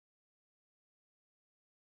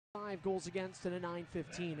5 goals against and a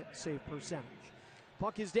 .915 save percentage.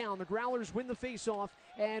 Puck is down. The Growlers win the faceoff,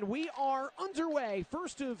 and we are underway.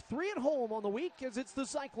 First of 3 at home on the week as it's the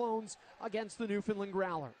Cyclones against the Newfoundland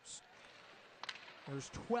Growlers. There's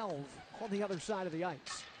 12 on the other side of the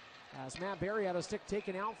ice. As Matt Barry had a stick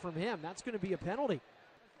taken out from him, that's going to be a penalty.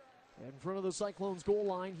 In front of the Cyclones goal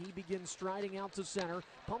line, he begins striding out to center,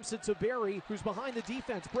 pumps it to Barry, who's behind the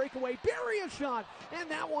defense. Breakaway, Barry a shot, and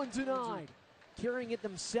that one denied. Carrying it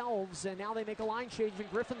themselves, and now they make a line change, and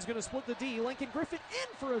Griffin's going to split the D. Lincoln Griffin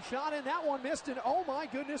in for a shot, and that one missed, and oh my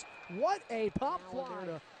goodness, what a pop fly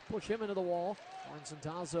to push him into the wall.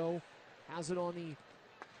 Santazo has it on the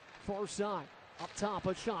far side. Up top,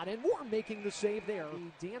 a shot, and Warm making the save there.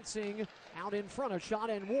 Dancing out in front, a shot,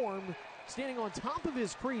 and Warm standing on top of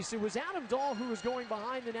his crease. It was Adam Dahl who was going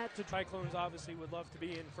behind the net. Cyclones obviously would love to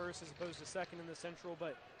be in first as opposed to second in the Central,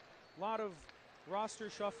 but a lot of roster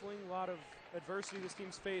shuffling, a lot of adversity this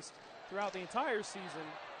team's faced throughout the entire season.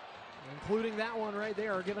 Including that one right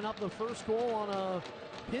there, giving up the first goal on a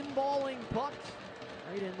pinballing puck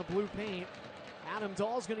right in the blue paint. Adam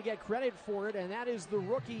Dahl's going to get credit for it, and that is the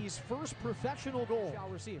rookie's first professional goal. Shall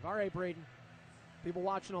receive. All right, Braden. People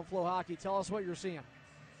watching on Flow Hockey, tell us what you're seeing.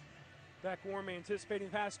 Beck Warm anticipating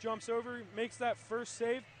pass, jumps over, makes that first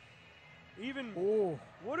save. Even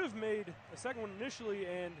would have made a second one initially,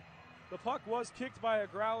 and the puck was kicked by a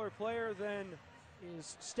Growler player, then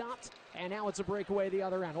is stopped, and now it's a breakaway the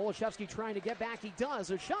other end. Olszewski trying to get back. He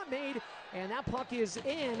does. A shot made, and that puck is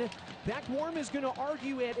in. Beck Warm is going to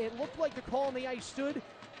argue it. It looked like the call on the ice stood.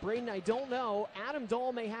 Braden, I don't know. Adam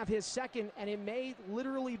Dahl may have his second, and it may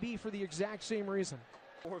literally be for the exact same reason.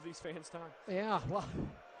 More of these fans' time. Yeah, well,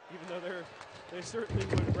 even though they certainly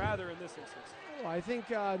would rather in this instance. Oh, I think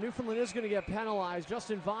Newfoundland is going to get penalized.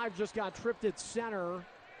 Justin Vive just got tripped at center.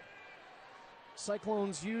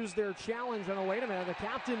 Cyclones use their challenge. Oh, wait a minute. The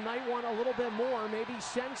captain might want a little bit more, maybe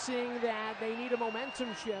sensing that they need a momentum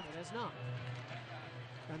shift. It is not.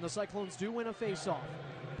 And the Cyclones do win a faceoff.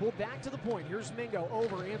 Pulled back to the point. Here's Mingo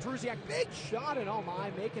over. Andrusiak, big shot, and oh my,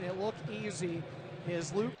 making it look easy.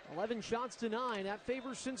 Is Luke 11 shots to 9. That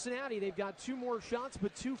favors Cincinnati. They've got 2 more shots,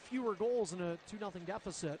 but 2 fewer goals and a 2-0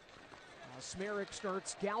 deficit. Smerik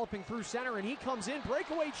starts galloping through center, and he comes in.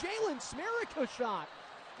 Breakaway, Jalen Smerik a shot.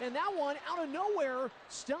 And that one, out of nowhere,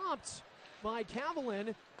 stopped by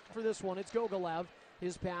Kavalin. For this one, it's Gogolev.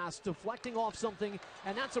 His pass deflecting off something,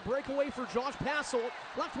 and that's a breakaway for Josh Passel.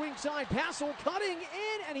 Left wing side, Passel cutting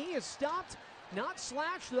in, and he is stopped. Not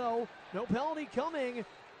slashed, though. No penalty coming.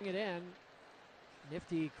 It in.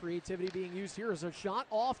 Nifty creativity being used here as a shot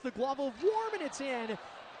off the glove of Warm, and it's in.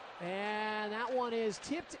 And that one is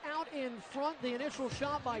tipped out in front. The initial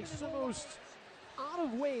shot by most out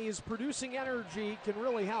of ways, producing energy can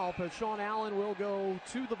really help as Sean Allen will go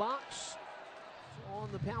to the box. On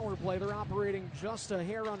the power play, they're operating just a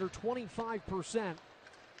hair under 25%, and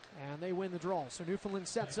they win the draw. So Newfoundland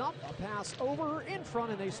sets up, a pass over in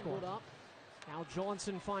front, and they scored up. Now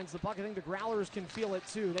Johnson finds the puck. I think the Growlers can feel it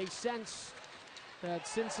too. They sense that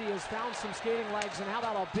Cincy has found some skating legs, and how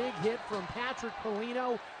about a big hit from Patrick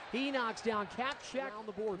Polino? He knocks down Katchek on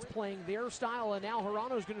the boards, playing their style, and now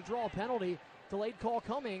Hirano's going to draw a penalty. Delayed call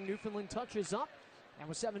coming. Newfoundland touches up. And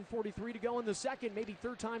with 7:43 to go in the second, maybe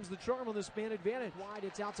third time's the charm on this man advantage. Wide,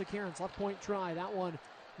 it's out to Cairns. Left point try. That one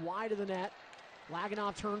wide of the net.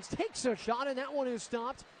 Laganov turns, takes a shot, and that one is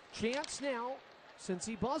stopped. Chance now.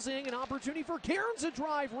 Cincy buzzing, an opportunity for Cairns to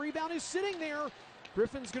drive. Rebound is sitting there.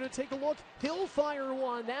 Griffin's going to take a look. He'll fire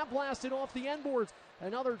one. That blasted off the end boards.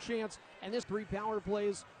 Another chance. And this 3 power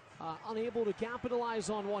plays unable to capitalize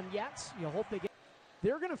on one yet. You hope they get.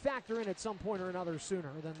 They're going to factor in at some point or another sooner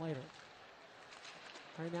than later.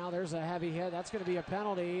 Right now there's a heavy hit. That's going to be a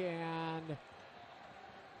penalty, and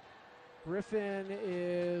Griffin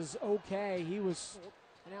is okay. He was.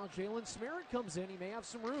 And now Jalen Smerik comes in. He may have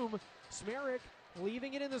some room. Smerik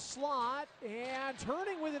leaving it in the slot, and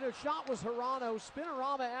turning with it. A shot was Hirano.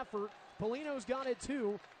 Spinorama effort. Polino's got it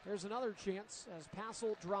too. There's another chance as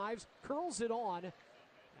Passel drives, curls it on,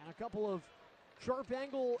 and a couple of sharp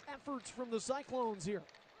angle efforts from the Cyclones here.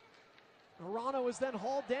 Hirano is then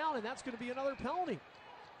hauled down, and that's going to be another penalty.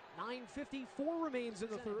 9:54 remains in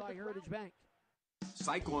the third by Heritage Bank.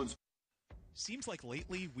 Cyclones. Seems like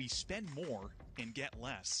lately we spend more and get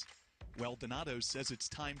less. Well, Donato says it's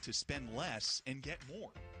time to spend less and get more.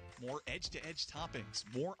 More edge-to-edge toppings,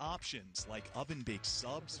 more options like oven-baked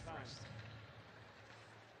subs.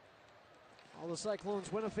 All the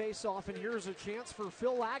Cyclones win a face-off, and here's a chance for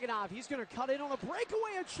Phil Laganov. He's going to cut in on a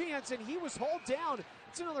breakaway, a chance, and he was hauled down.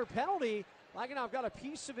 It's another penalty. Laganov got a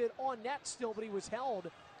piece of it on net still, but he was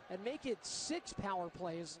held. and make it 6 power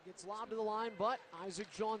plays. Gets lobbed to the line, but Isaac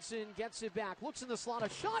Johnson gets it back. Looks in the slot, a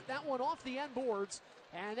shot, that one off the end boards,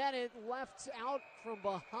 and then it left out from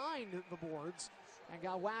behind the boards and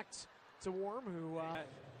got whacked to Warm, who... that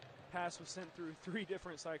pass was sent through 3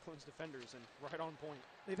 different Cyclones defenders and right on point.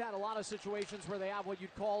 They've had a lot of situations where they have what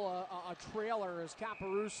you'd call a trailer as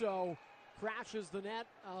Caparuso crashes the net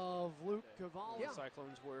of Luke Cavalli. The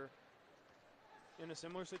Cyclones were in a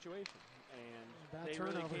similar situation, and Bad they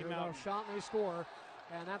turnover. really came Here, out. shot and they score,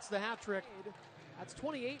 and that's the hat trick. That's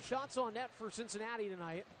 28 shots on net for Cincinnati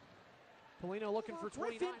tonight. Polino looking for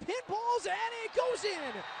 29. Griffin pinballs, and it goes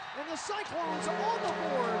in! And the Cyclones are on the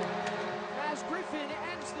board as Griffin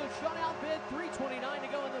ends the shutout bid. 3:29 to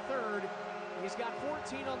go in the third. He's got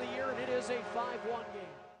 14 on the year, and it is a 5-1 game.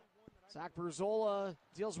 Zach Berzola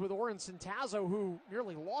deals with Oren Centazzo, who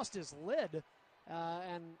nearly lost his lid,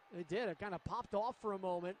 and it did. It kind of popped off for a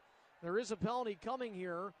moment. There is a penalty coming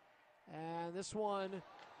here, and this one,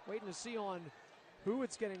 waiting to see on who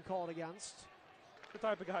it's getting called against. The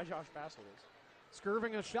type of guy Josh Bassel is.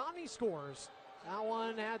 Skirving a shot and he scores. That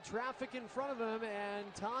one had traffic in front of him,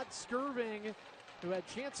 and Todd Skirving, who had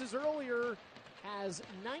chances earlier, has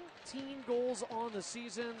 19 goals on the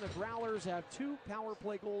season. The Growlers have 2 power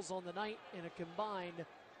play goals on the night in a combined,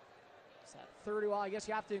 is that 30? Well, I guess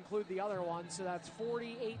you have to include the other one, so that's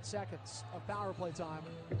 48 seconds of power play time.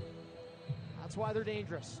 That's why they're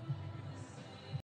dangerous.